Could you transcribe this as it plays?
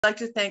like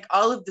to thank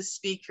all of the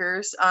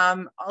speakers,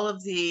 all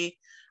of the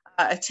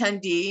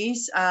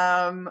attendees,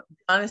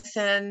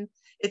 Jonathan.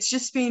 It's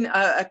just been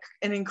an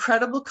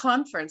incredible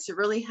conference. It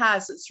really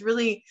has. It's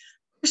really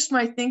pushed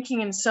my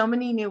thinking in so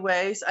many new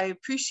ways. I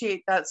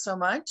appreciate that so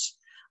much.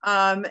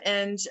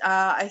 And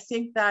I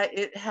think that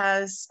it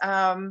has,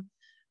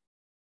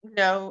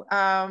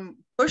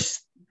 pushed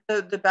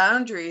the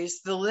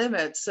boundaries, the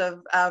limits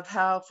of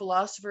how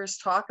philosophers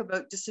talk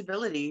about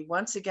disability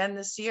once again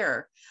this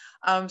year.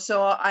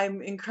 So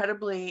I'm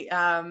incredibly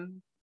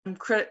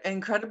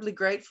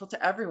grateful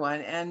to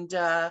everyone, and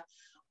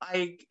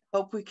I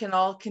hope we can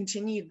all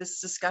continue this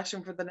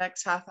discussion for the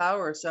next half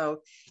hour or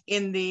so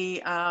in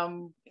the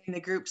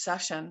group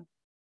session.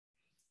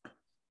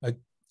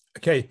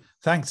 Okay,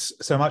 thanks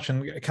so much.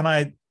 And can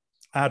I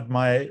add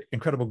my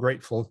incredible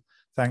grateful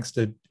thanks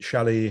to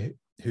Shelley,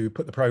 who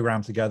put the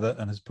program together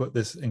and has put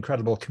this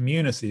incredible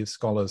community of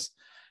scholars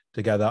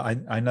together.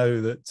 I know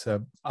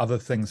that other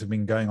things have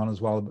been going on as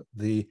well, but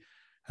the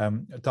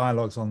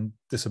dialogues on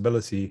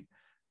disability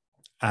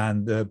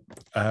and the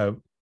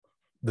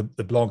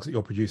blogs that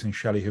you're producing,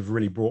 Shelley, have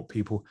really brought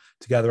people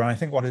together. And I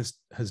think what it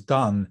has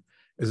done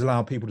is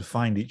allow people to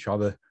find each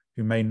other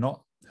who may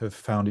not have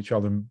found each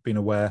other and been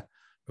aware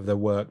of their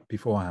work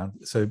beforehand.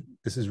 So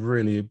this is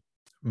really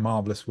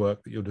marvelous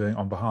work that you're doing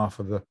on behalf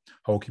of the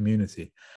whole community.